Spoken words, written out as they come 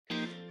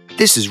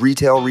This is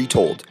Retail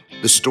Retold,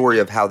 the story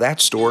of how that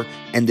store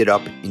ended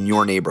up in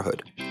your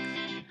neighborhood.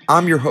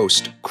 I'm your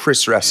host,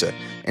 Chris Ressa,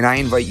 and I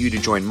invite you to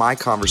join my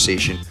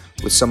conversation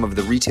with some of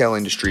the retail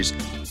industry's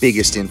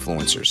biggest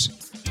influencers.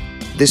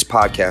 This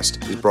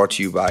podcast is brought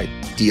to you by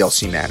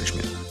DLC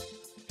Management.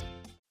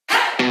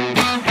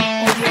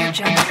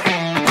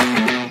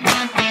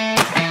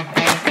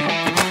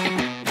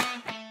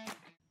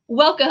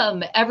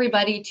 Welcome,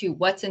 everybody, to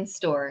What's in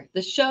Store,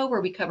 the show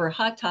where we cover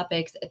hot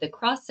topics at the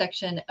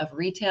cross-section of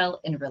retail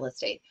and real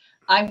estate.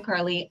 I'm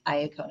Carly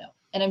Iacono,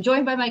 and I'm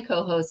joined by my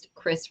co-host,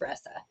 Chris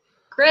Ressa.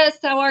 Chris,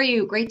 how are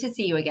you? Great to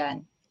see you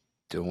again.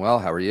 Doing well.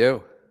 How are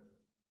you?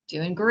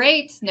 Doing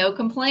great. No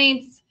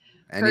complaints.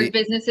 Heard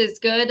business is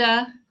good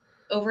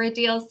over at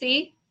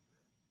DLC?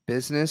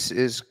 Business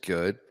is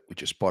good. We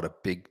just bought a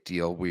big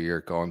deal we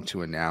are going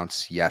to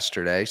announce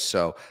yesterday,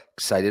 so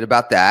excited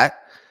about that.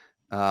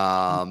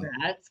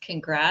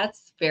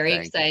 Congrats. Very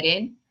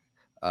exciting.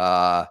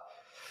 Yeah,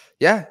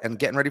 and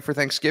getting ready for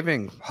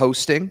Thanksgiving,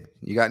 hosting.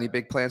 You got any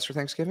big plans for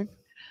Thanksgiving?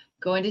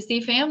 Going to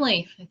see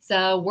family. It's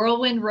a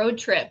whirlwind road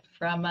trip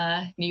from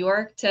New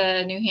York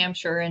to New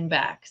Hampshire and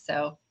back,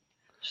 so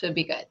should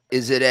be good.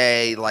 Is it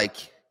a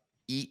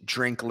eat,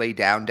 drink, lay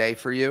down day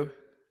for you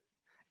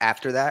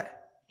after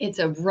that? It's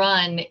a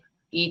run,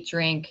 eat,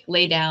 drink,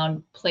 lay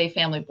down, play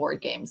family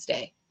board games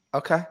day.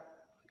 Okay.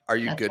 Are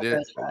you good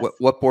at it?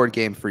 What board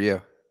game for you?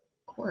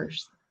 Of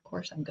course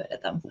I'm good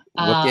at them.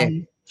 What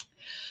game?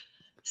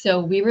 So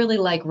we really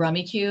like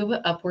Rummy Cube,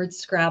 Upward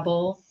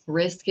Scrabble.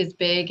 Risk is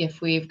big if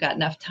we've got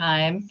enough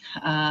time.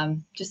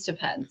 Just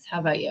depends. How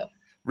about you?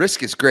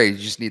 Risk is great. You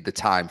just need the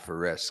time for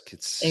Risk.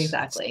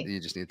 Exactly. You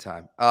just need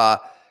time.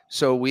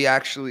 So we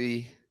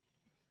actually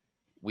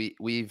we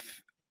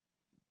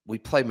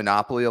play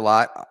Monopoly a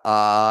lot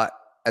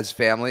as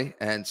family,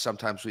 and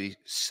sometimes we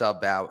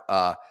sub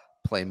out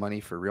play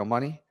money for real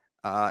money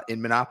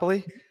in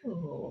Monopoly.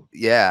 Ooh.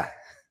 Yeah.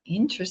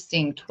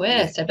 Interesting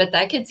twist. Yeah. I bet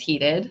that gets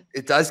heated.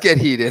 It does get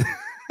heated.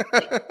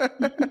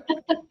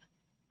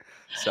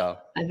 So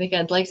I think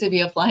I'd like to be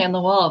a fly on the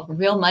wall.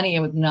 Real money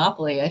with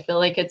Monopoly. I feel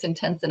like it's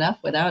intense enough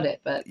without it,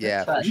 but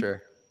yeah, for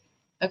sure.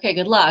 Okay,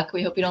 good luck.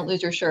 We hope you don't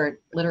lose your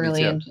shirt,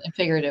 literally and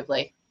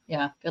figuratively.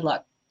 Yeah, good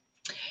luck.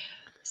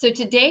 So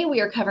today we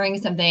are covering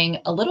something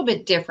a little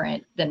bit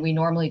different than we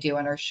normally do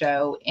on our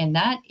show, and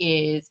that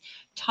is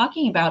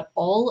talking about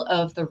all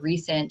of the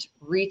recent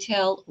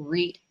retail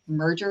REIT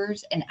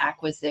mergers and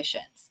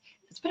acquisitions.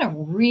 It's been a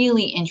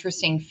really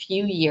interesting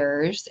few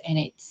years, and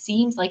it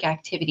seems like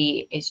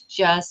activity is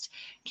just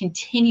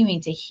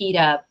continuing to heat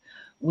up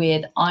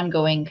with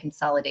ongoing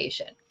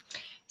consolidation.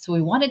 So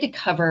we wanted to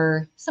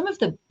cover some of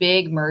the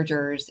big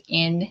mergers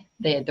in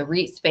the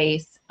REIT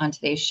space on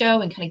today's show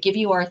and kind of give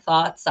you our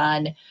thoughts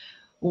on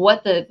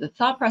what the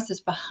thought process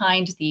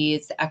behind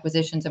these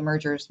acquisitions and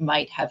mergers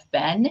might have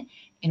been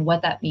and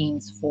what that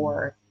means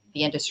for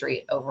the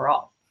industry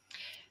overall.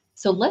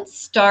 So let's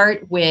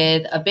start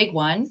with a big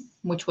one,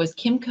 which was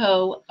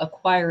Kimco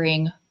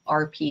acquiring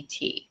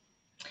RPT.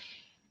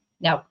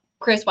 Now,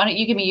 Chris, why don't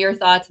you give me your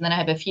thoughts, and then I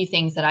have a few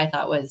things that I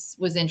thought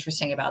was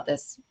interesting about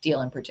this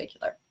deal in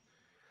particular.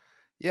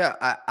 Yeah,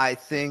 I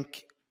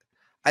think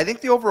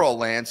the overall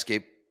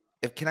landscape.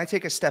 Can I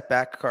take a step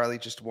back, Carly?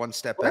 Just one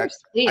step back.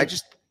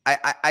 Please.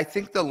 I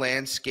think the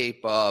landscape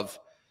of,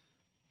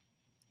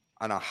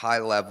 on a high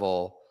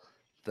level,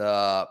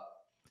 the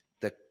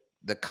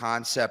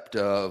concept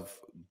of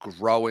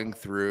growing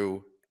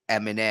through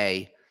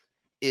M&A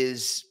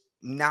is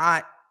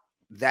not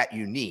that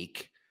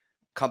unique.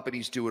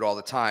 Companies do it all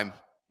the time.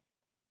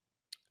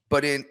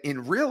 But in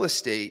real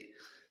estate,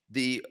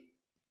 the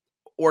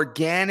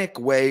organic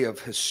way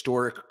of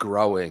historic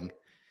growing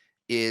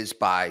is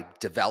by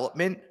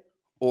development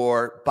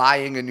or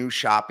buying a new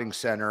shopping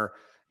center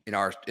in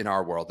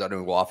our world, a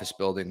new office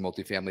building,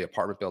 multifamily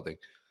apartment building.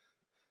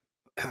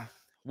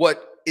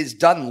 What is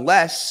done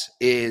less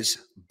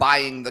is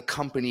buying the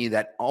company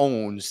that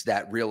owns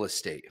that real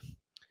estate.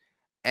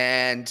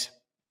 And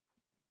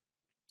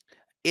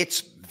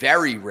it's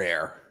very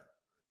rare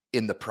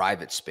in the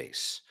private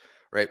space,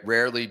 right?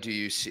 Rarely do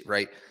you see,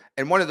 right?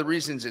 And one of the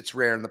reasons it's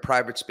rare in the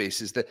private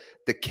space is that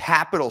the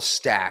capital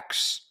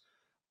stacks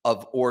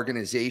of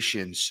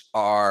organizations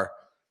are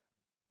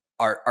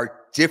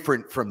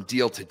different from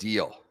deal to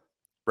deal,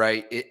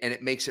 right? And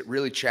it makes it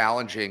really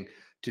challenging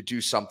to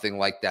do something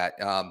like that.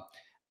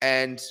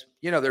 And,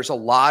 there's a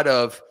lot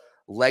of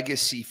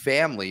legacy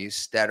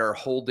families that are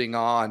holding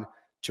on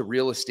to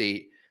real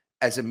estate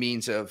as a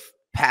means of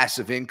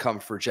passive income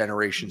for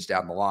generations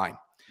down the line.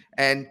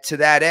 And to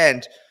that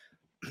end,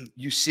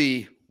 we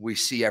see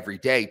every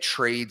day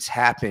trades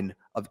happen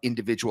of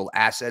individual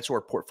assets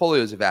or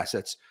portfolios of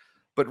assets,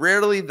 but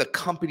rarely the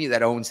company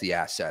that owns the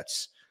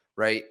assets,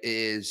 right,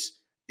 is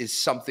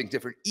something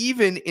different.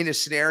 Even in a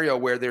scenario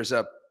where there's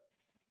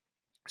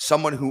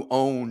someone who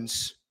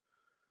owns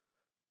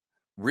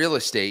real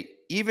estate,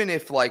 even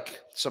if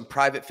some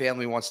private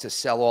family wants to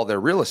sell all their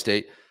real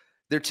estate,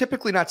 they're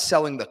typically not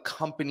selling the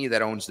company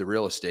that owns the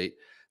real estate.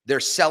 They're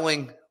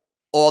selling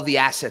all the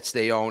assets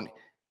they own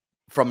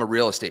from a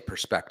real estate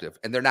perspective,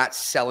 and they're not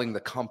selling the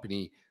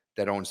company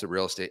that owns the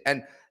real estate.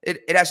 And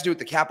it has to do with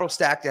the capital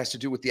stack. It has to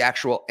do with the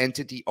actual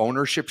entity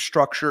ownership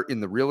structure in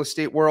the real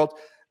estate world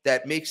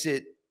that makes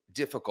it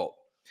difficult.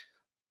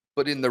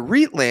 But in the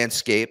REIT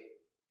landscape,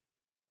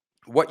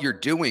 what you're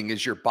doing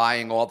is you're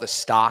buying all the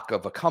stock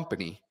of a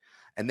company,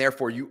 and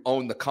therefore you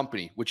own the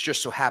company, which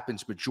just so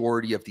happens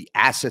majority of the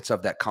assets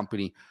of that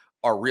company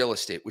are real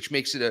estate, which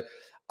makes it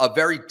a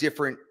very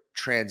different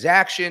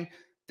transaction.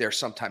 They're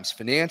sometimes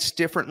financed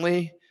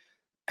differently.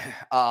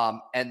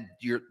 And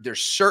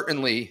there's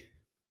certainly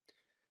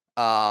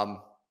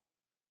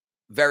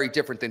very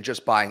different than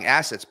just buying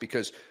assets,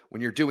 because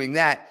when you're doing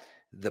that,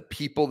 the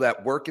people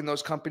that work in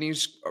those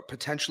companies are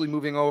potentially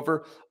moving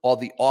over, all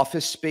the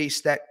office space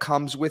that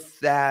comes with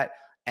that,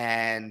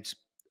 and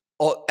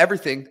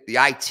everything, the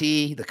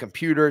IT, the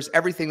computers,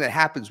 everything that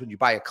happens when you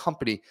buy a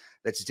company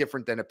that's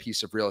different than a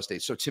piece of real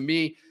estate. So to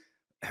me,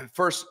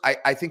 first,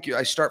 I think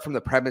I start from the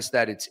premise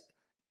that it's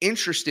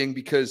interesting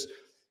because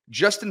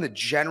just in the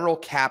general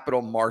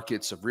capital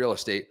markets of real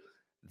estate,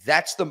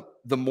 that's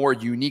the more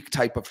unique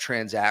type of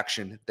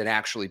transaction than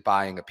actually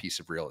buying a piece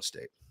of real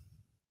estate.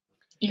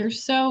 You're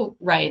so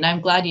right. And I'm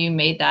glad you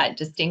made that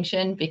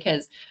distinction,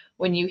 because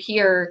when you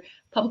hear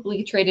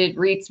publicly traded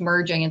REITs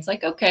merging, it's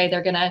like, okay,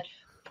 they're going to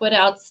put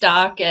out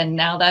stock, and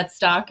now that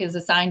stock is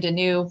assigned a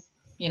new,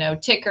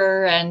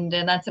 ticker, and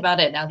that's about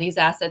it. Now these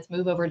assets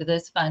move over to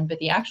this fund, but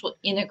the actual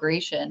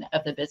integration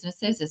of the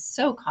businesses is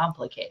so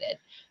complicated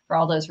for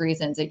all those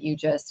reasons that you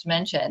just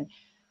mentioned.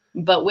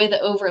 But with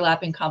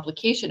overlapping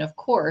complication, of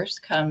course,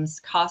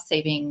 comes cost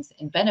savings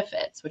and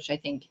benefits, which I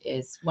think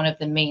is one of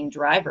the main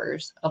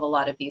drivers of a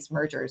lot of these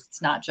mergers.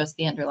 It's not just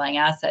the underlying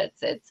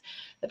assets, it's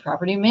the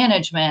property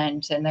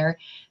management and their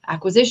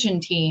acquisition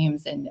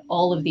teams and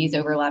all of these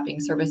overlapping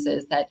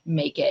services that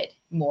make it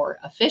more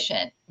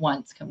efficient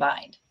once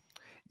combined.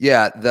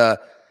 Yeah,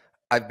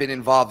 I've been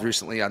involved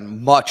recently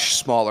on much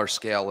smaller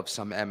scale of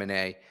some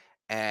M&A,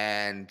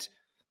 and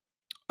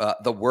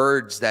the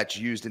words that's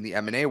used in the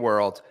M&A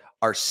world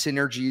are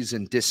synergies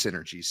and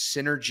dyssynergies.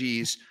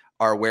 Synergies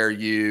are where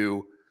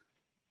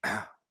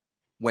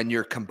when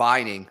you're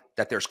combining,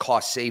 that there's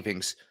cost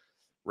savings,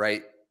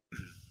 right?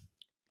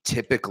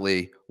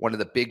 Typically, one of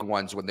the big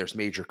ones when there's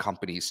major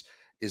companies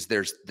is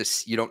there's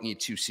this, you don't need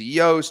two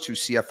CEOs, two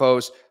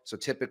CFOs. So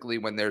typically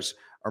when there's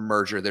a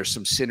merger, there's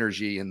some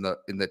synergy in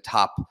the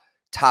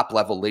top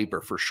level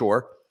labor for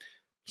sure.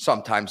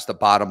 Sometimes the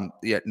bottom,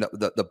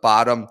 the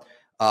bottom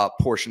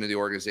portion of the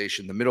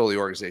organization, the middle of the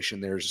organization,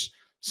 there's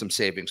some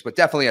savings, but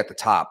definitely at the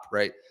top,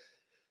 right?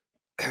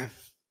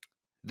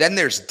 Then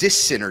there's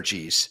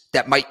dyssynergies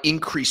that might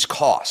increase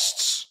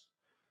costs,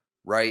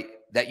 right?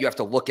 That you have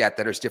to look at,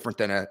 that is different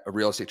than a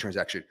real estate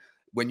transaction.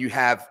 When you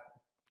have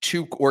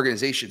two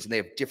organizations and they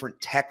have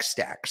different tech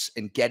stacks,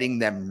 and getting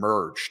them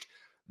merged,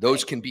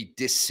 those can be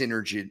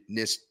dyssynergies.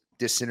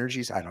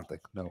 I don't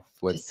think, no.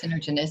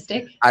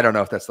 Dyssynergistic? I don't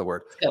know if that's the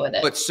word. Let's go with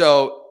it. But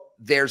so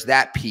there's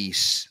that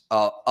piece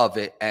of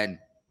it, and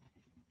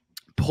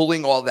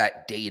pulling all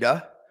that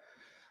data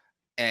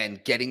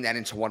and getting that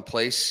into one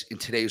place in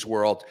today's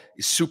world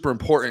is super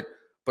important,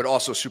 but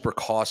also super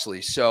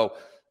costly. So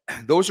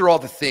those are all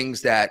the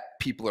things that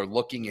people are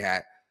looking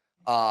at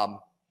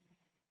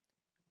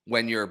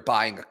when you're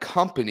buying a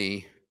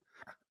company.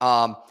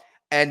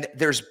 And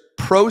there's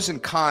pros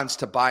and cons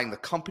to buying the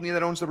company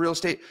that owns the real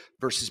estate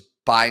versus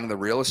buying the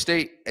real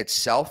estate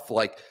itself.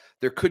 Like,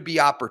 there could be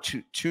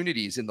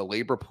opportunities in the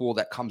labor pool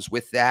that comes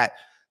with that.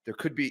 There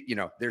could be,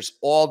 there's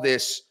all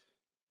this,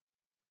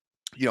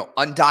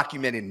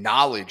 undocumented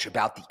knowledge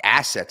about the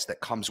assets that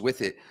comes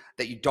with it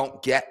that you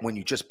don't get when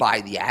you just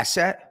buy the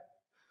asset.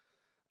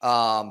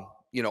 All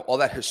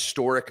that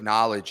historic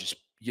knowledge is,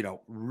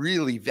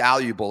 really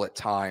valuable at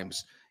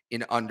times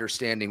in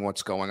understanding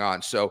what's going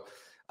on. So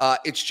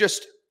it's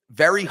just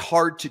very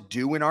hard to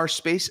do in our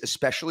space,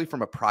 especially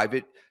from a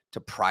private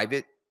to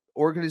private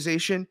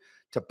organization,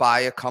 to buy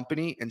a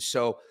company. And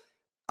so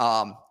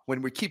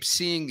when we keep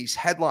seeing these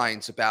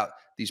headlines about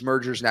these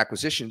mergers and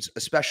acquisitions,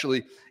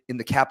 especially in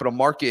the capital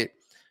market,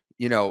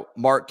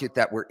 market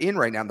that we're in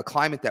right now, the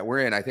climate that we're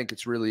in, I think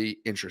it's really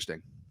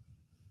interesting.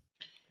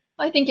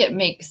 I think it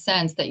makes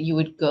sense that you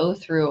would go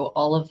through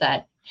all of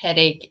that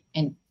headache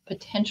and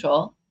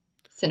potential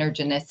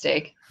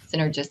synergistic,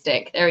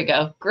 there we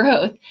go,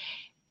 growth,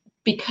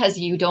 because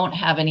you don't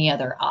have any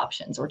other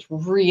options, or it's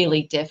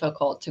really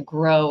difficult to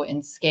grow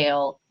and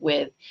scale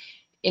with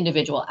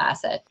individual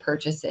asset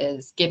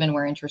purchases, given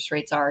where interest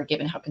rates are,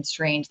 given how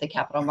constrained the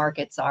capital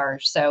markets are.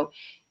 So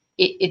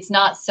it's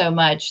not so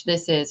much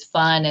this is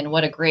fun and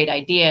what a great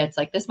idea. It's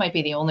like, this might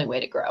be the only way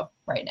to grow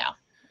right now.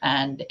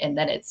 And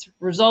then it's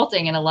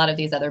resulting in a lot of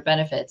these other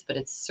benefits, but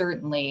it's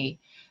certainly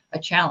a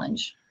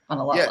challenge on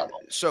a lot of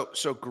levels.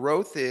 So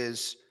growth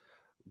is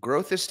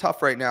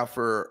tough right now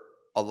for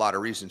a lot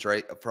of reasons,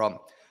 right? From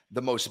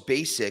the most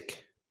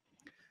basic,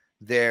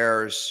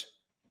 there's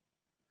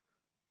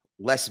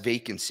less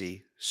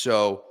vacancy.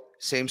 So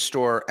same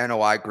store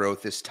NOI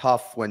growth is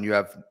tough when you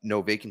have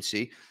no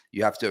vacancy.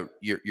 You have to,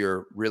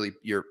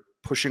 you're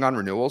pushing on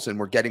renewals, and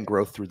we're getting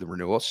growth through the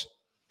renewals.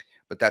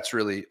 but that's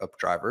really a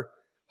driver.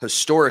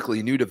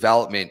 Historically, new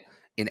development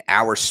in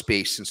our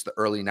space since the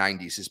early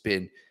 90s has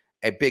been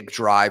a big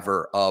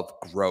driver of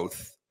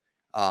growth.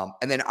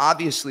 And then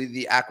obviously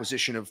the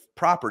acquisition of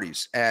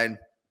properties and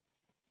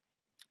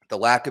the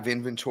lack of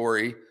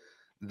inventory,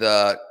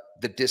 the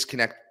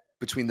disconnect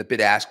between the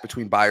bid ask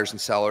between buyers and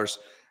sellers,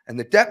 and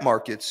the debt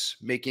markets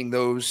making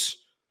those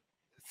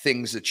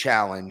things a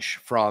challenge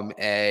from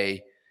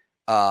a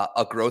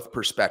growth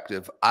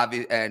perspective.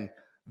 And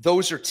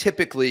those are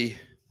typically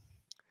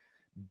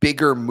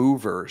bigger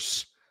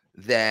movers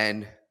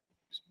than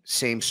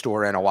same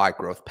store NOI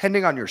growth,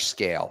 depending on your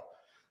scale,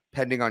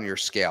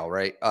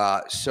 right?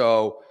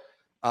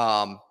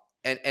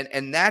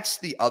 And that's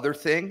the other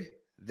thing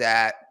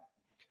that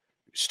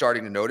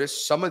starting to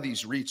notice. Some of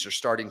these REITs are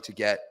starting to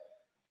get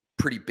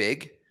pretty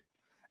big,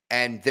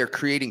 and they're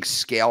creating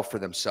scale for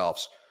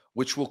themselves,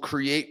 which will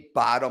create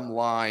bottom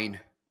line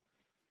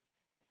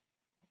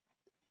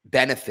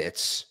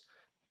benefits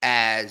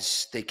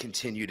as they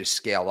continue to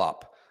scale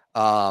up.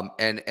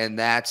 And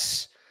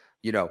that's,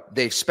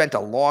 they've spent a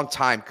long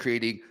time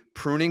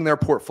pruning their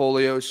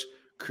portfolios,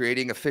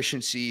 creating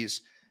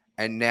efficiencies,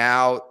 and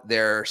now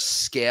they're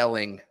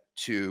scaling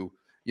to,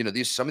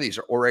 some of these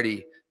are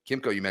already,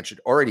 Kimco, you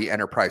mentioned, already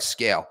enterprise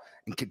scale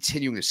and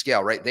continuing to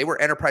scale, right? They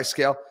were enterprise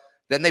scale.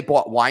 Then they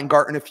bought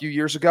Weingarten a few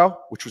years ago,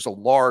 which was a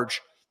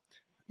large,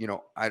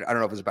 I don't know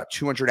if it was about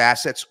 200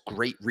 assets,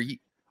 great REIT,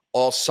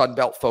 all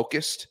Sunbelt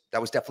focused.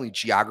 That was definitely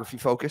geography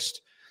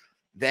focused.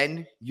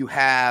 Then you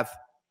have,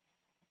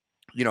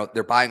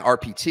 they're buying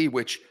RPT,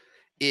 which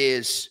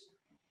is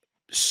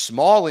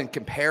small in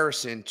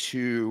comparison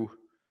to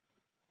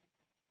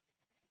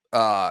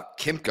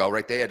Kimco,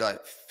 right? They had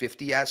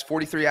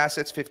 43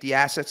 assets, 50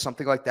 assets,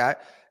 something like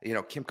that.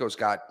 Kimco's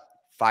got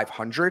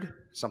 500,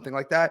 something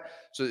like that.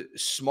 So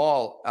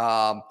small.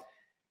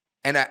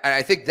 And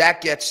I think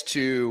that gets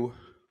to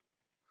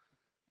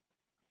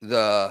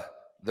the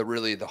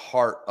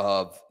heart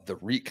of the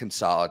REIT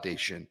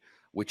consolidation,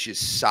 which is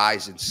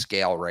size and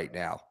scale right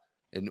now.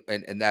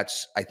 And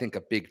that's, I think,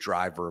 a big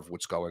driver of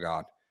what's going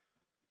on.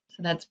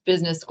 So that's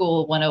business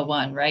school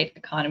 101, right?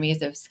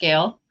 Economies of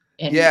scale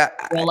in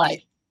real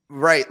life.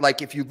 Right.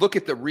 Like if you look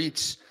at the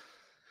REITs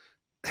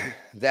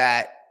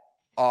that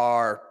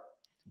are,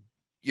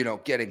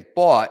 getting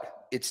bought,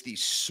 it's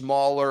these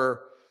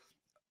smaller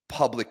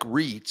public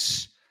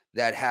REITs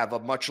that have a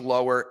much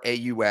lower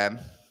AUM.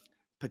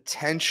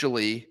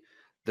 Potentially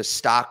the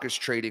stock is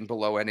trading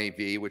below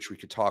NAV, which we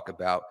could talk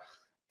about.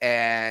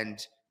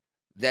 And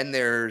then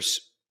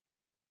there's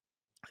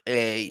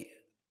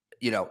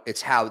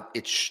it's how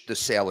the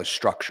sale is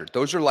structured.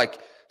 Those are like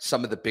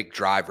some of the big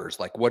drivers.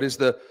 Like what is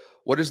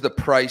the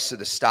price of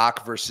the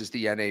stock versus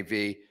the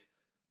NAV?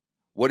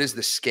 What is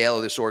the scale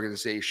of this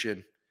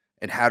organization?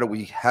 And how do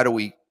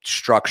we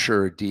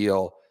structure a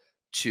deal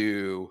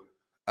to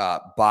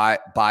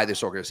buy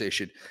this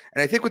organization?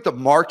 And I think what the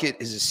market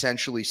is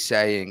essentially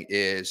saying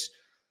is,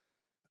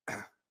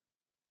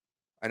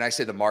 and I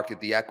say the market,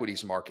 the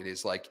equities market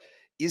is like,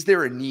 is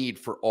there a need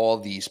for all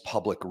these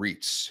public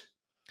REITs?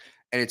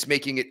 And it's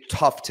making it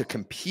tough to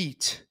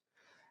compete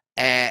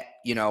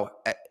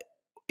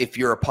if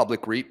you're a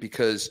public REIT,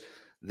 because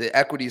the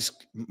equities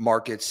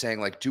market's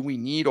saying like, do we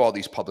need all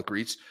these public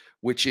REITs?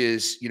 Which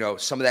is,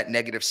 some of that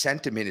negative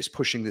sentiment is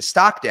pushing the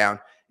stock down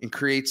and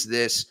creates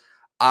this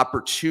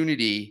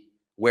opportunity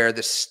where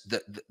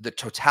the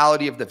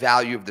totality of the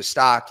value of the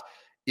stock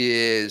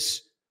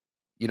is,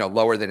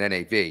 lower than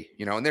NAV,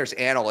 and there's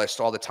analysts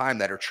all the time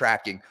that are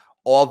tracking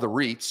all the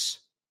REITs.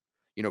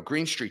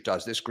 Green Street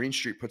does this. Green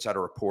Street puts out a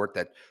report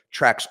that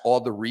tracks all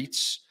the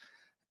REITs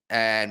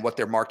and what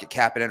their market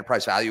cap and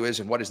enterprise value is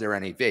and what is their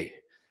NAV. And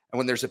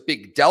when there's a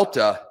big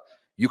delta,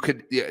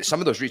 some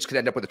of those REITs could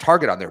end up with a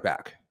target on their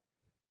back.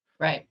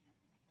 Right.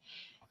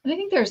 And I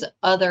think there's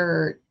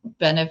other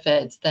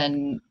benefits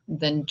than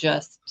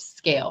just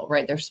scale,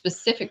 right? There's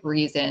specific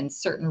reasons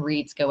certain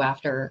REITs go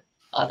after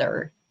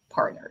other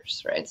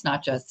partners, right? It's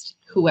not just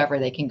whoever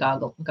they can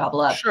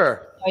gobble up.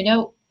 Sure. I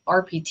know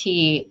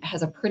RPT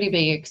has a pretty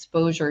big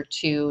exposure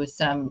to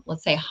some,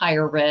 let's say,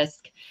 higher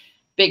risk,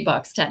 big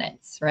box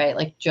tenants, right?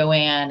 Like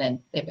Joanne, and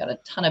they've got a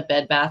ton of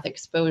Bed Bath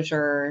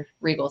exposure,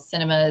 Regal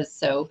Cinemas.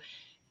 So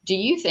do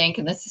you think,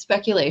 and this is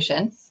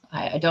speculation,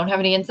 I don't have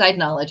any inside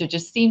knowledge, it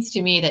just seems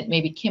to me that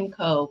maybe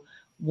Kimco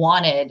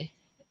wanted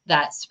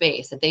that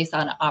space, that they saw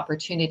an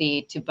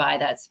opportunity to buy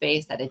that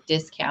space at a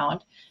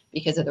discount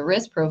because of the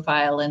risk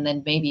profile, and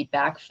then maybe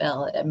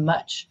backfill at a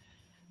much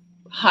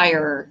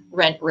higher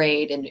rent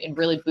rate and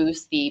really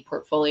boost the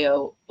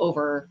portfolio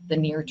over the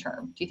near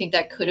term. Do you think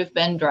that could have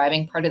been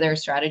driving part of their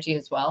strategy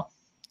as well?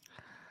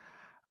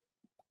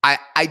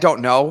 I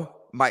don't know.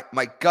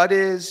 My gut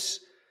is,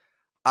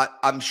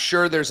 I'm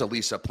sure there's a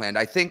lease-up plan.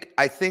 I think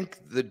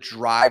the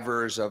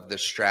drivers of the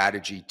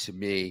strategy to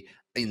me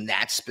in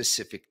that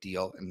specific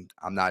deal, and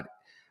I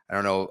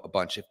don't know a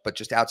bunch of, but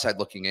just outside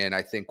looking in,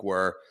 I think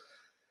were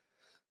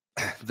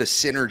the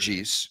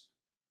synergies.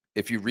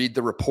 If you read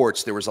the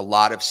reports, there was a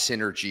lot of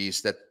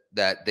synergies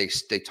that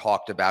they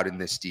talked about in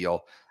this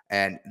deal.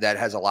 And that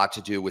has a lot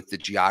to do with the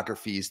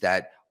geographies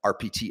that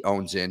RPT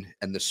owns in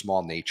and the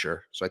small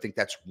nature. So I think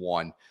that's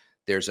one.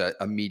 There's an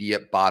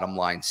immediate bottom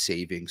line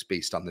savings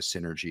based on the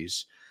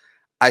synergies.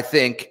 I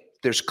think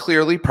there's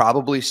clearly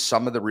probably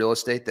some of the real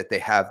estate that they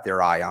have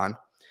their eye on.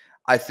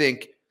 I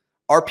think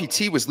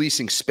RPT was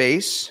leasing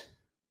space.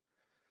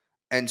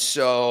 And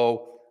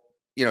so,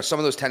 some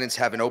of those tenants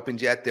haven't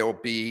opened yet. There will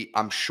be,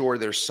 I'm sure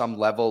there's some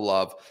level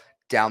of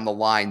down the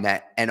line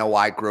that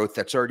NOI growth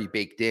that's already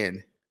baked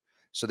in.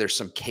 So there's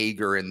some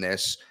CAGR in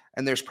this,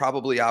 and there's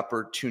probably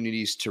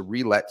opportunities to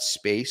relet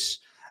space.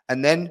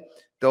 And then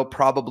they'll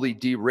probably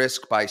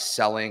de-risk by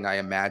selling, I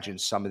imagine,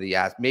 some of the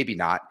maybe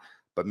not,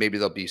 but maybe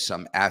there'll be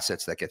some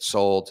assets that get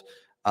sold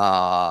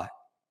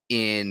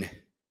in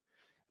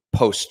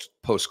post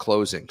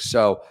closing.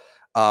 So,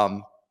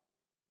 but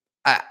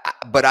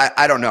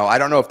I don't know. I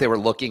don't know if they were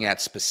looking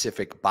at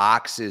specific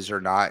boxes or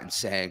not and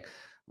saying,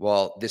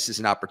 well, this is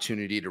an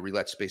opportunity to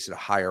relet space at a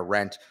higher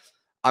rent.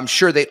 I'm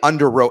sure they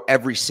underwrote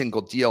every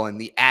single deal in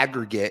the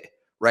aggregate,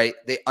 right?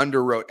 They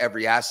underwrote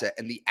every asset,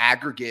 and the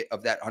aggregate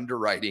of that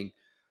underwriting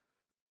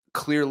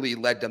clearly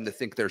led them to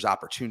think there's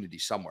opportunity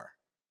somewhere.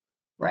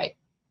 Right.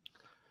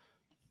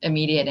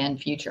 Immediate and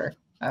future,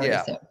 I would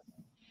assume.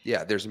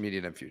 Yeah, there's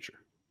immediate and future.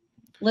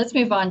 Let's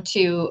move on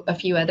to a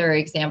few other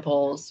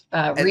examples.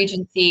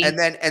 Regency. And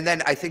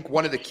then I think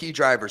one of the key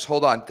drivers,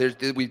 hold on,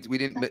 we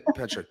didn't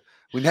mention,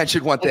 we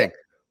mentioned one thing.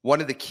 One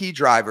of the key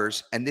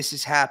drivers, and this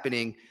is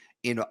happening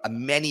in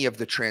many of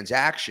the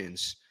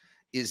transactions,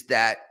 is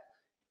that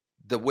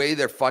the way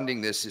they're funding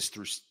this is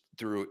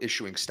through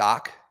issuing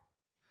stock.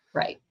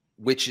 Right.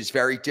 Which is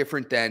very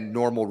different than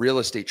normal real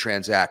estate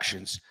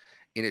transactions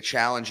in a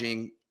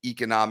challenging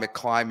economic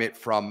climate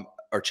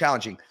or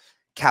challenging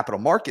capital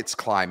markets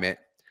climate.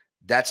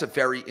 That's a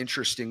very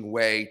interesting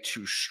way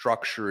to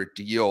structure a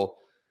deal.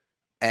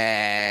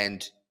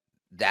 And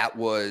that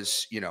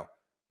was,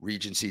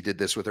 Regency did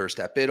this with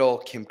Erstep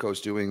Biddle.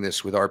 Kimco's doing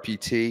this with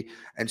RPT.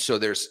 And so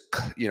there's,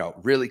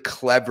 really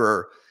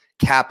clever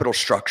capital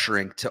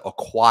structuring to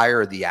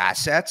acquire the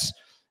assets,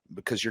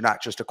 because you're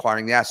not just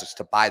acquiring the assets,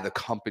 to buy the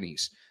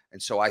companies.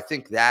 And so I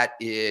think that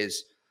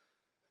is,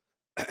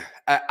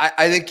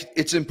 I think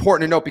it's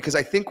important to note, because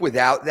I think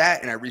without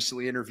that, and I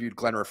recently interviewed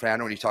Glenn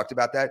Rafano and he talked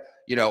about that,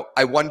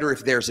 I wonder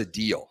if there's a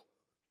deal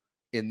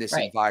in this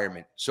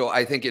environment. So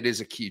I think it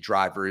is a key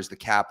driver, is the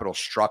capital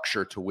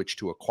structure to which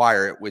to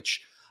acquire it,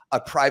 which a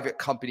private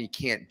company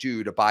can't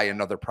do to buy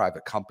another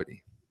private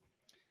company.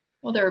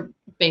 Well, they're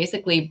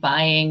basically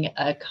buying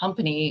a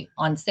company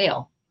on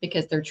sale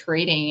because they're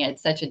trading at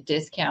such a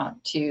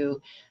discount to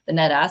the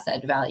net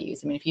asset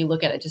values. I mean, if you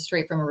look at it just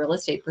straight from a real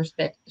estate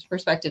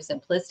perspective,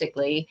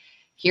 simplistically,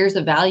 here's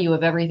a value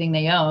of everything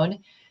they own.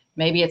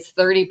 Maybe it's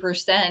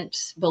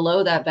 30%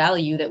 below that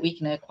value that we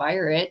can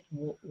acquire it.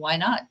 Why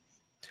not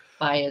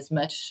buy as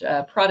much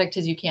product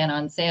as you can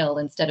on sale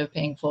instead of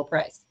paying full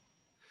price?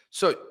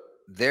 So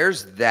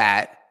there's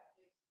that,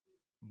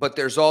 but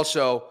there's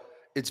also,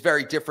 it's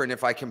very different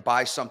if I can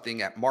buy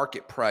something at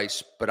market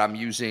price, but I'm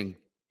using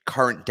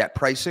current debt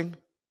pricing,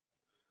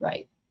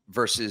 right,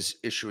 versus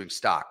issuing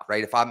stock,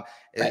 right? If I'm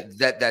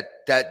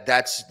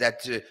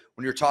that's when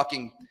you're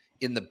talking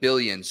in the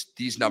billions,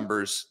 these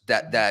numbers,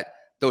 that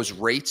those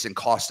rates and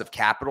cost of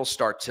capital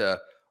start to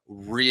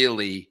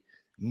really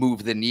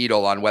move the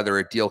needle on whether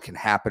a deal can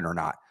happen or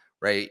not,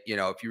 right?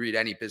 If you read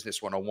any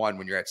Business 101,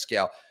 when you're at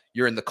scale,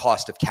 you're in the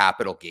cost of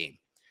capital game.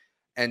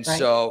 And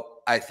so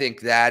I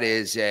think that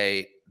is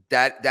a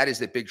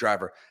big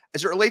driver.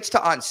 As it relates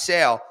to on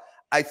sale,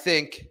 I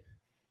think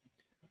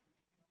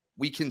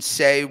we can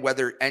say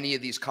whether any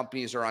of these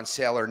companies are on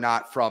sale or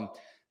not from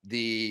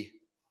the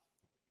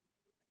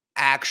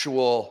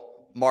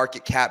actual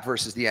market cap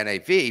versus the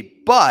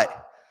NAV. But,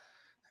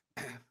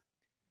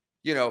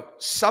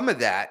 some of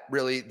that,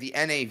 really, the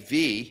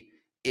NAV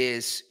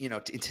is,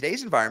 in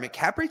today's environment,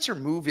 cap rates are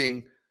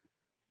moving,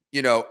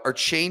 are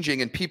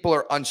changing, and people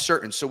are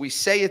uncertain. So we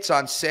say it's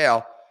on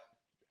sale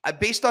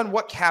based on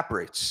what cap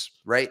rates,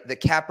 right? The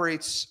cap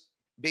rates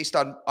based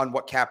on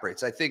what cap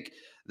rates. I think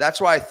that's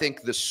why I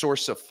think the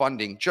source of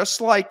funding,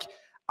 just like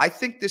I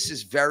think this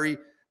is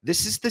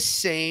the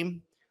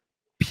same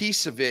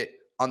piece of it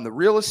on the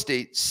real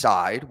estate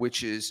side,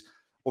 which is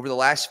over the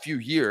last few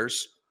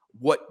years,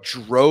 what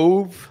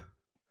drove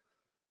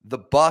the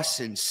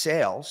bus in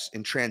sales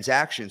and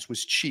transactions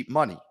was cheap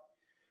money,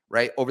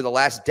 right? Over the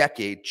last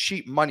decade,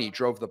 cheap money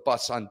drove the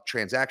bus on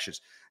transactions.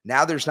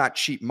 Now there's not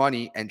cheap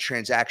money and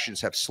transactions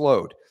have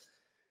slowed.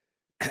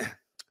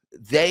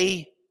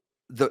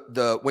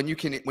 When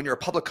you're a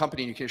public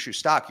company and you can issue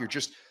stock,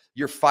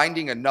 you're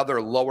finding another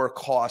lower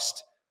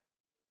cost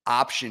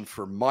option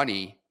for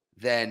money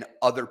than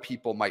other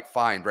people might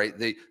find, right?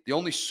 The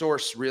only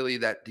source really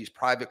that these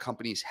private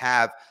companies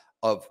have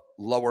of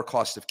lower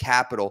cost of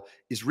capital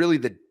is really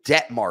the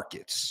debt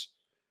markets.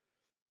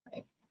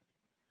 Right.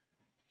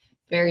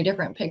 Very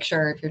different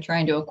picture if you're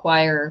trying to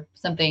acquire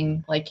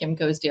something like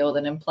Kimco's deal with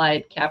an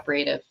implied cap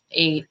rate of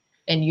 8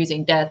 and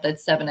using debt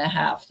that's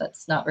 7.5.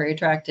 That's not very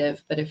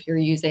attractive. But if you're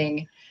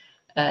using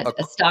a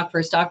stock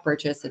for stock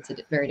purchase, it's a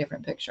very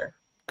different picture.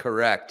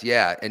 Correct.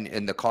 Yeah.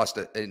 And the cost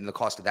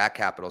of that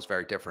capital is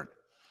very different.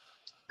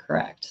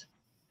 Correct.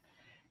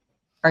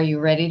 Are you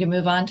ready to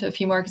move on to a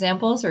few more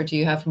examples, or do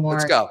you have more?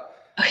 Let's go.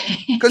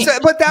 Okay.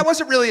 But that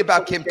wasn't really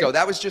about Kimco.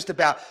 That was just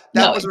about,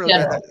 no, wasn't really,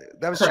 general.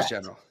 that was Correct. just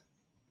general.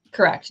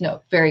 Correct.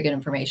 No, very good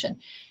information.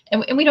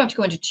 And we don't have to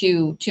go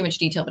into too much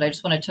detail, but I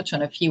just want to touch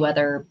on a few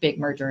other big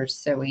mergers.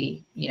 So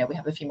we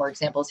have a few more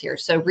examples here.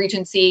 So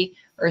Regency,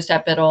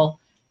 Erstep Biddle,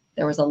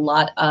 there was a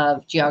lot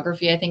of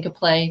geography, I think,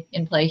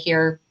 in play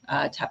here,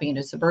 tapping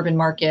into suburban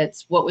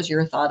markets. What was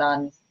your thought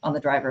on the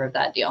driver of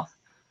that deal?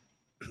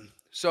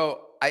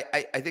 So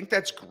I think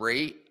that's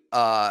great.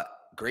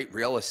 Great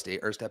real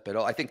estate, Erstep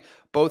Biddle. I think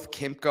both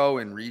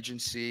Kimco and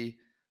Regency,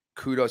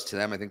 kudos to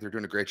them. I think they're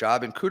doing a great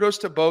job, and kudos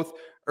to both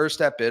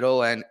Erstep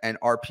Biddle and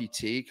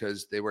RPT,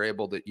 because they were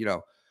able to,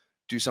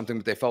 do something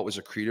that they felt was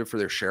accretive for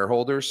their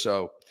shareholders.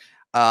 So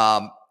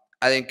I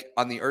think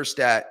on the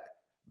Erstep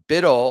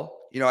Biddle,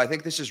 I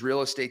think this is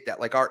real estate that,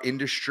 like, our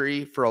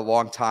industry for a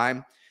long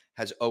time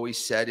has always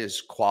said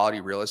is quality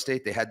real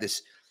estate. They had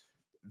this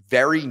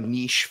very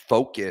niche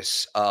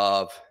focus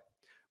of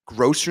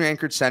grocery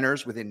anchored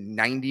centers within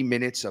 90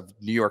 minutes of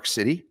New York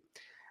City.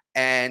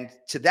 And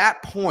to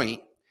that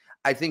point,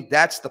 I think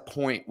that's the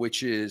point,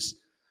 which is,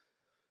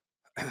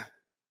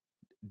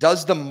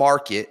 does the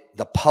market,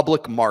 the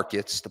public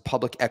markets, the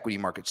public equity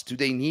markets, do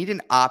they need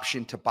an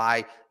option to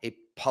buy a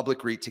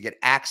public REIT to get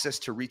access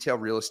to retail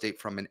real estate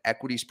from an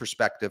equities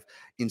perspective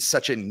in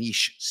such a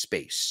niche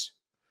space?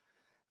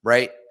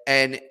 Right.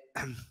 And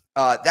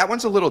that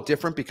one's a little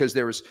different because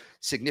there was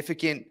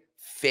significant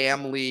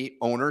family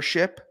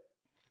ownership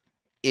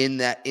in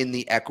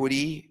the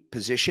equity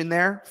position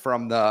there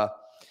from the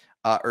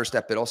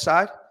Erstep Biddle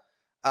side.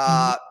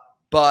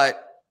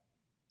 But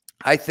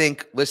I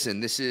think, listen,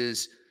 this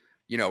is,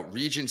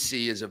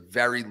 Regency is a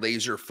very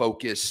laser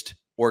focused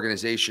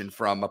organization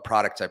from a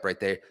product type, right?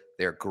 They're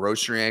a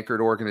grocery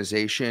anchored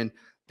organization.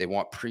 They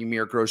want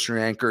premier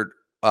grocery anchored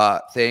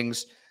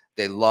things.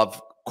 They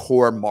love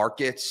core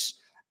markets.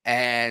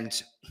 And,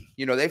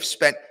 they've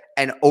spent,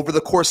 and over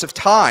the course of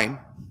time,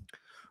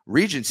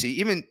 Regency,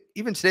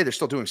 even today, they're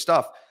still doing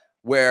stuff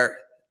where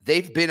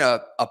they've been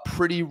a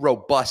pretty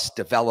robust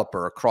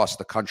developer across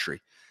the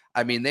country.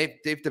 I mean,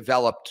 they've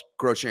developed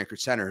grocery anchored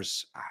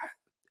centers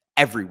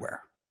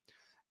everywhere.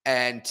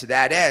 And to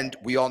that end,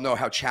 we all know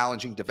how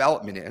challenging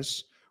development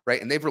is,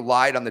 right? And they've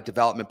relied on the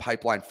development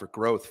pipeline for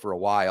growth for a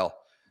while.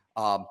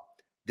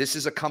 This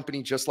is a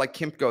company just like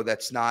Kimco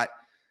that's not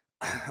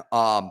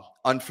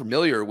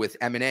unfamiliar with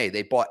M&A.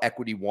 They bought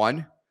Equity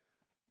One,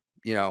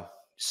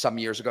 some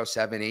years ago,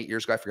 7, 8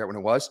 years ago, I forget when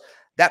it was.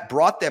 That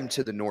brought them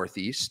to the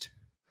Northeast.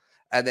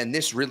 And then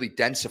this really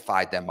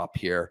densified them up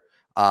here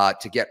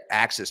to get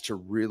access to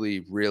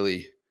really,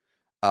 really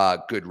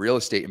good real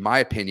estate, in my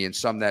opinion,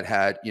 some that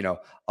had,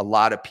 a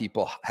lot of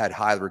people had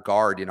high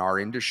regard in our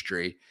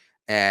industry.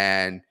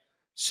 And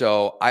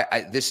so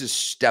this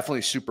is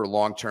definitely super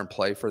long-term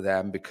play for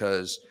them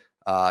because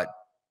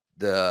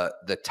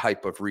the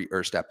type of REIT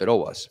Erstep Biddle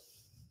was.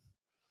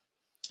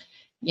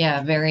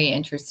 Yeah, very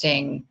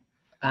interesting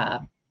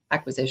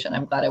acquisition.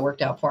 I'm glad it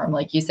worked out for him.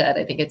 Like you said,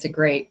 I think it's a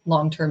great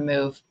long-term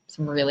move,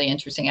 some really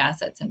interesting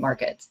assets and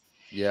markets.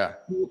 Yeah.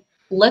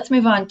 Let's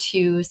move on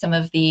to some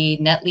of the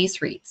net lease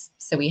REITs.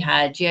 So we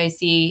had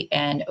GIC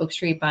and Oak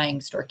Street buying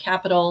Store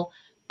Capital.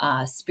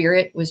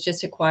 Spirit was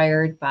just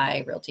acquired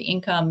by Realty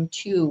Income,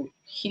 2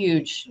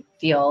 huge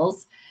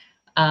deals.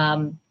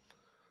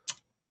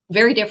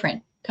 Very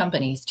different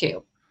companies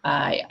too.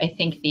 I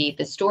think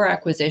the store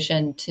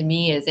acquisition to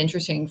me is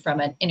interesting from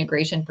an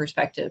integration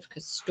perspective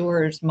because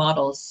Store's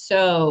model is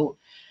so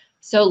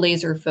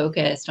laser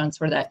focused on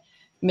sort of that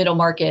middle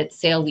market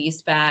sale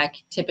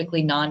leaseback,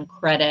 typically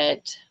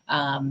non-credit,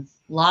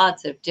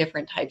 lots of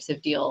different types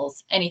of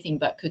deals, anything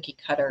but cookie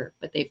cutter,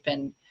 but they've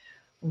been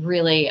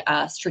really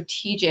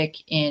strategic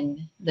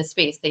in the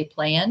space they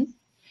play in.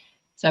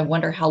 So I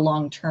wonder how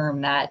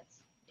long-term that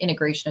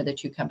integration of the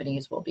 2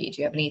 companies will be.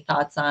 Do you have any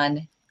thoughts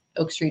on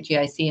Oak Street,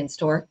 GIC, and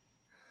Store?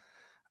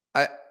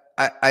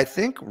 I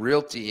think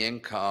Realty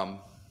Income,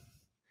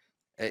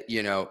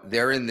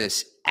 they're in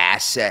this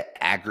asset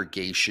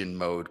aggregation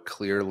mode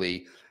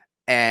clearly.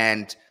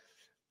 And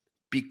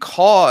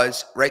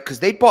because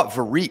they bought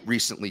REIT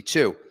recently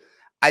too.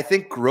 I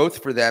think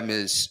growth for them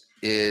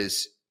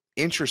is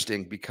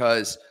interesting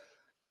because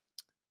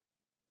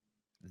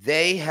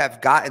they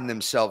have gotten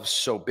themselves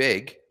so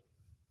big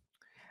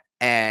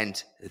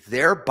and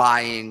they're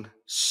buying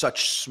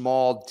such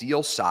small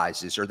deal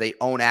sizes, or they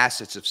own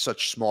assets of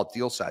such small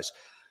deal size.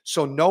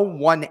 So no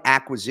one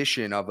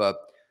acquisition of a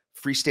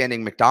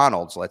freestanding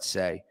McDonald's, let's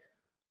say,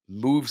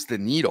 moves the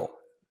needle.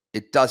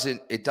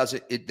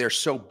 They're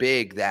so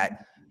big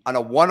that on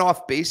a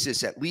one-off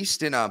basis, at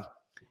least in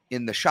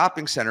the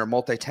shopping center,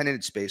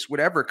 multi-tenanted space,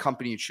 whatever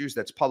company you choose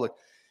that's public,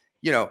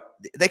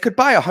 they could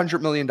buy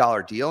 $100 million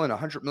deal, and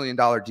 $100 million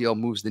deal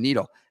moves the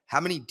needle. How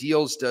many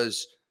deals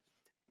does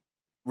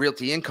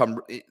Realty Income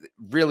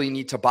really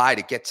need to buy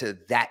to get to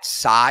that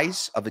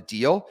size of a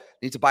deal?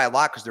 They need to buy a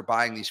lot because they're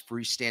buying these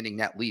freestanding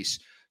net lease.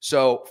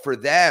 So for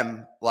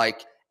them,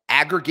 like,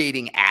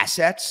 aggregating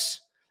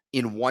assets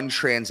in one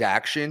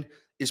transaction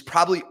is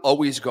probably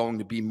always going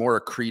to be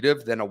more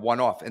accretive than a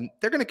one-off. And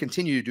they're going to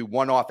continue to do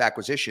one-off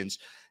acquisitions.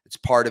 It's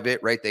part of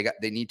it, right?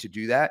 They need to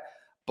do that.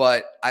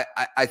 But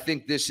I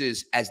think this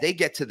is, as they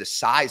get to the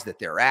size that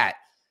they're at,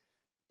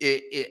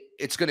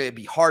 it's going to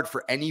be hard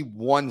for any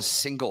one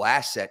single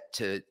asset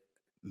to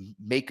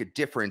make a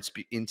difference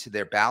into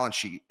their balance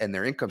sheet and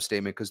their income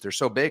statement because they're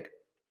so big.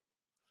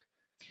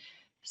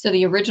 So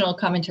the original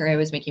commentary I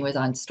was making was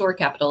on Store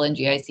Capital and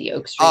GIC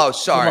Oak Street. Oh,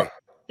 sorry.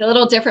 A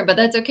little different, but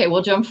that's okay.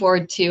 We'll jump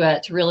forward to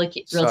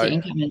Realty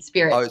Income and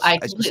Spirit. I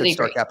completely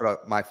Store agree. Capital,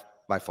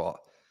 my fault.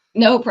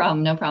 No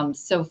problem, no problem.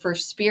 So for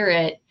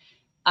Spirit,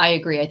 I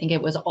agree. I think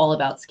it was all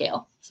about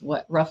scale. It's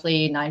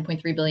roughly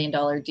 $9.3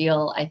 billion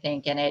deal, I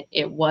think, and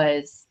it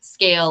was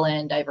scale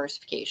and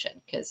diversification,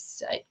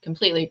 because I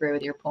completely agree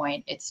with your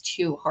point. It's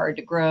too hard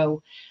to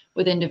grow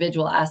with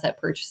individual asset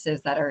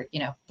purchases that are,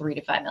 $3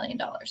 to $5 million,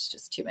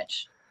 just too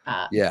much.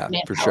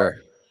 Manpower. For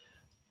sure.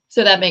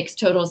 So that makes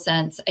total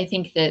sense. I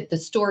think that the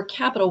Store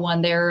Capital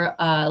one, they're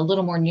a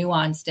little more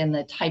nuanced in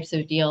the types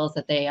of deals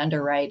that they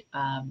underwrite.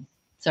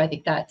 So I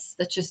think that's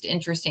just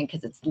interesting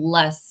because it's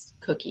less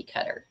cookie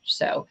cutter.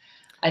 So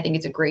I think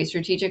it's a great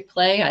strategic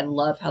play. I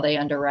love how they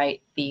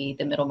underwrite the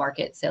middle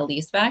market sale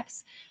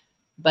leasebacks,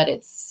 but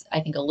it's,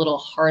 I think, a little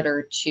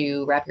harder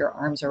to wrap your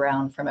arms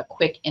around from a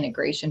quick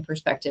integration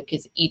perspective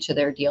because each of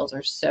their deals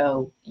are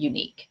so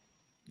unique.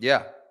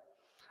 Yeah.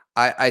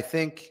 I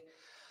think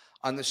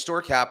on the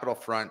Store Capital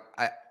front,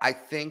 I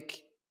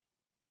think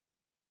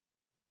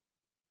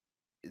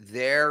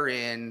they're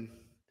in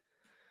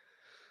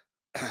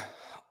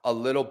a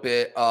little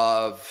bit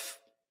of,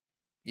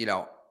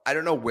 I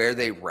don't know where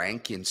they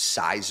rank in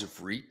size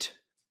of REIT,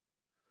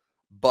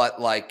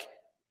 but like,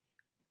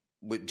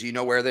 do you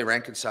know where they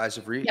rank in size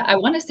of REIT? Yeah, I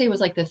want to say it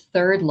was like the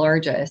third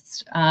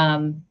largest.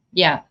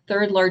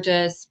 Third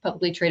largest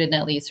publicly traded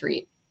net lease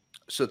REIT.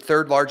 So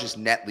third largest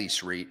net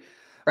lease REIT.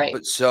 Right.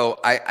 But so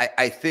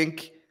I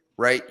think,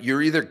 right,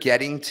 you're either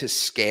getting to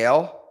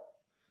scale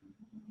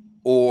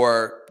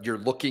or you're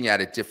looking at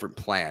a different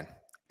plan.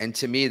 And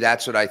to me,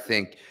 that's what I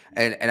think.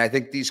 And I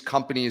think these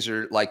companies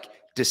are like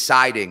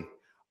deciding,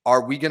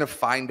 are we going to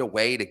find a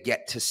way to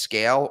get to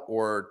scale,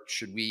 or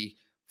should we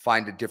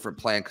find a different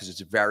plan? Because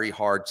it's very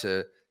hard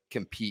to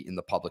compete in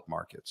the public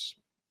markets.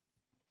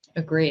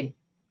 Agreed.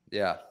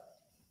 Yeah.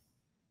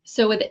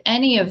 So with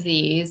any of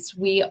these,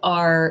 we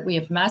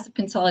have massive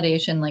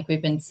consolidation, like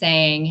we've been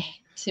saying.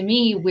 To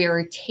me,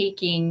 we're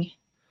taking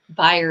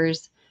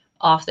buyers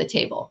off the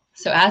table.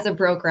 So as a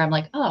broker, I'm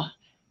like, oh,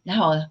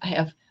 now I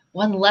have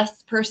one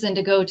less person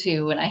to go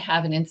to when I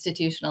have an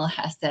institutional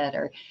asset,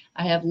 or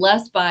I have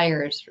less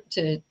buyers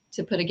to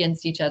put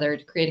against each other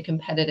to create a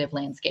competitive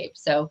landscape.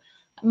 So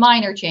a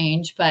minor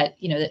change, but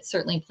that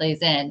certainly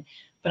plays in.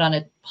 But on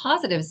a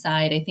positive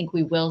side, I think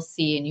we will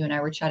see, and you and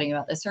I were chatting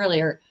about this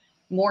earlier,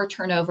 more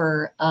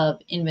turnover of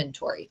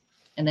inventory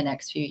in the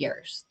next few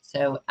years.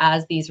 So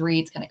as these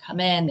REITs kind of come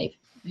in, they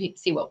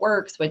see what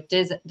works, what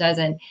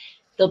doesn't.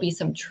 There'll be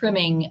some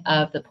trimming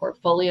of the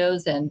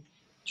portfolios, and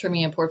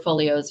trimming of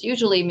portfolios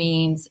usually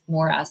means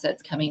more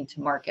assets coming to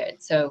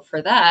market. So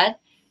for that,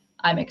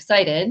 I'm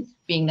excited,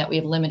 being that we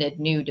have limited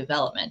new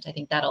development. I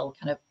think that'll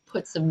kind of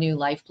put some new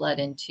lifeblood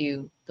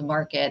into the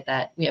market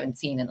that we haven't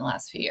seen in the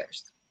last few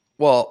years.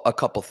 Well, a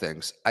couple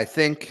things. I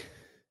think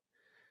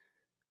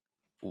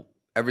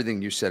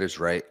everything you said is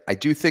right. I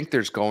do think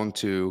there's going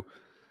to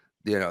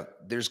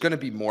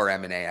be more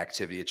M&A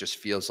activity. It just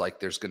feels like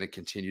there's going to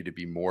continue to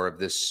be more of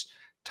this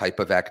type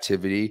of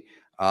activity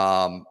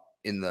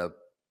in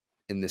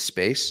this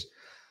space.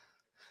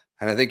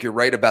 And I think you're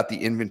right about the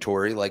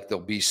inventory. Like,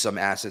 there'll be some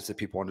assets that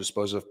people want to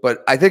dispose of.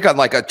 But I think on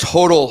like a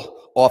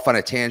total off on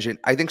a tangent,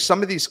 I think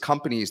some of these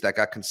companies that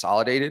got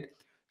consolidated,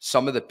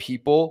 some of the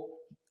people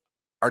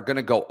are going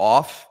to go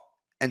off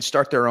and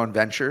start their own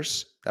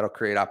ventures. That'll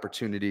create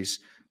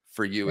opportunities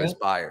for you as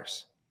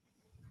buyers.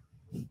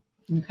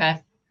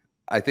 Okay.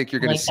 I think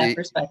you're going to see that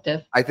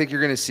perspective. I think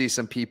you're going to see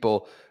some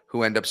people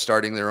who end up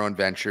starting their own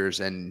ventures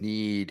and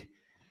need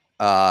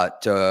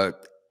to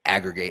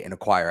aggregate and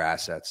acquire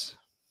assets.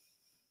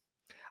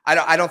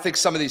 I don't think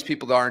some of these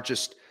people aren't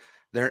just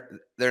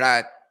they're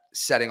not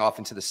setting off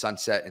into the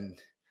sunset and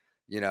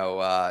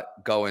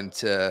going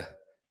to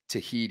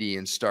Tahiti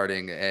and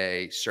starting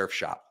a surf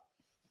shop.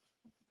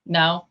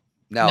 No,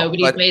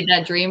 nobody's made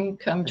that dream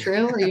come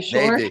true. Are you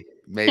sure?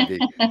 Maybe.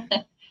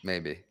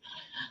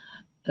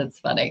 That's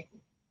funny.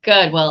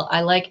 Good. Well,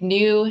 I like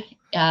new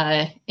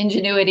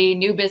ingenuity,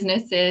 new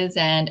businesses,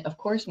 and of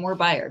course, more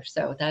buyers.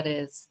 So that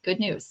is good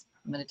news.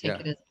 I'm going to take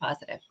it as a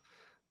positive.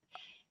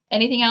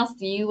 Anything else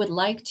you would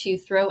like to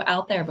throw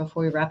out there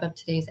before we wrap up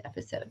today's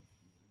episode?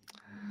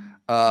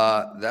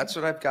 That's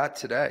what I've got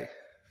today.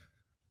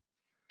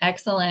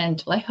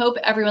 Excellent. Well, I hope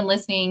everyone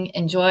listening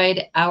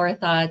enjoyed our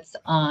thoughts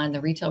on the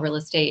retail real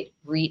estate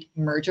REIT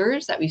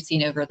mergers that we've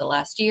seen over the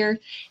last year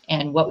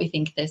and what we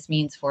think this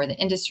means for the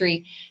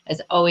industry.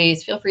 As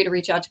always, feel free to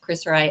reach out to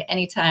Chris or I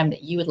anytime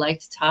that you would like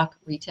to talk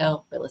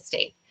retail real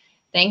estate.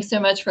 Thanks so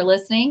much for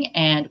listening,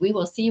 and we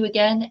will see you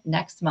again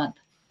next month.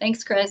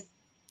 Thanks, Chris.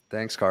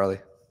 Thanks, Carly.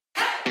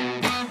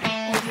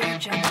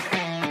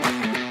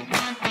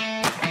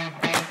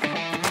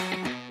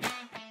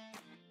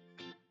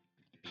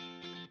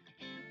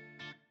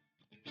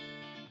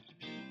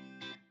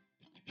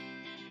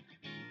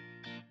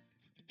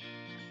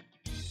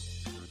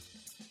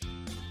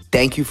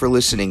 Thank you for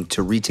listening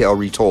to Retail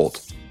Retold.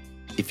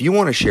 If you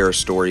want to share a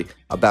story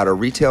about a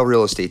retail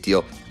real estate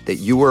deal that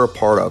you were a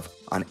part of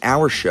on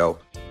our show,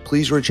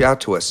 please reach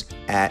out to us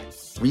at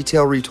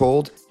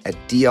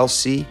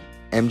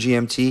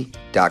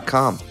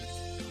retailretold@dlcmgmt.com.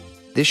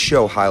 This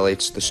show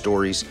highlights the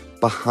stories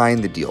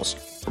behind the deals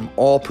from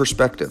all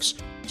perspectives,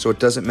 so it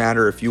doesn't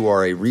matter if you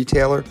are a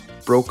retailer,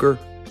 broker,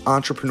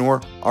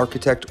 entrepreneur,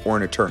 architect, or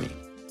an attorney.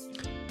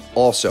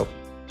 Also,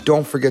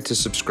 don't forget to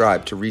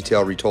subscribe to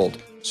Retail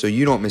Retold so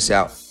you don't miss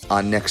out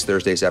on next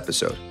Thursday's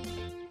episode.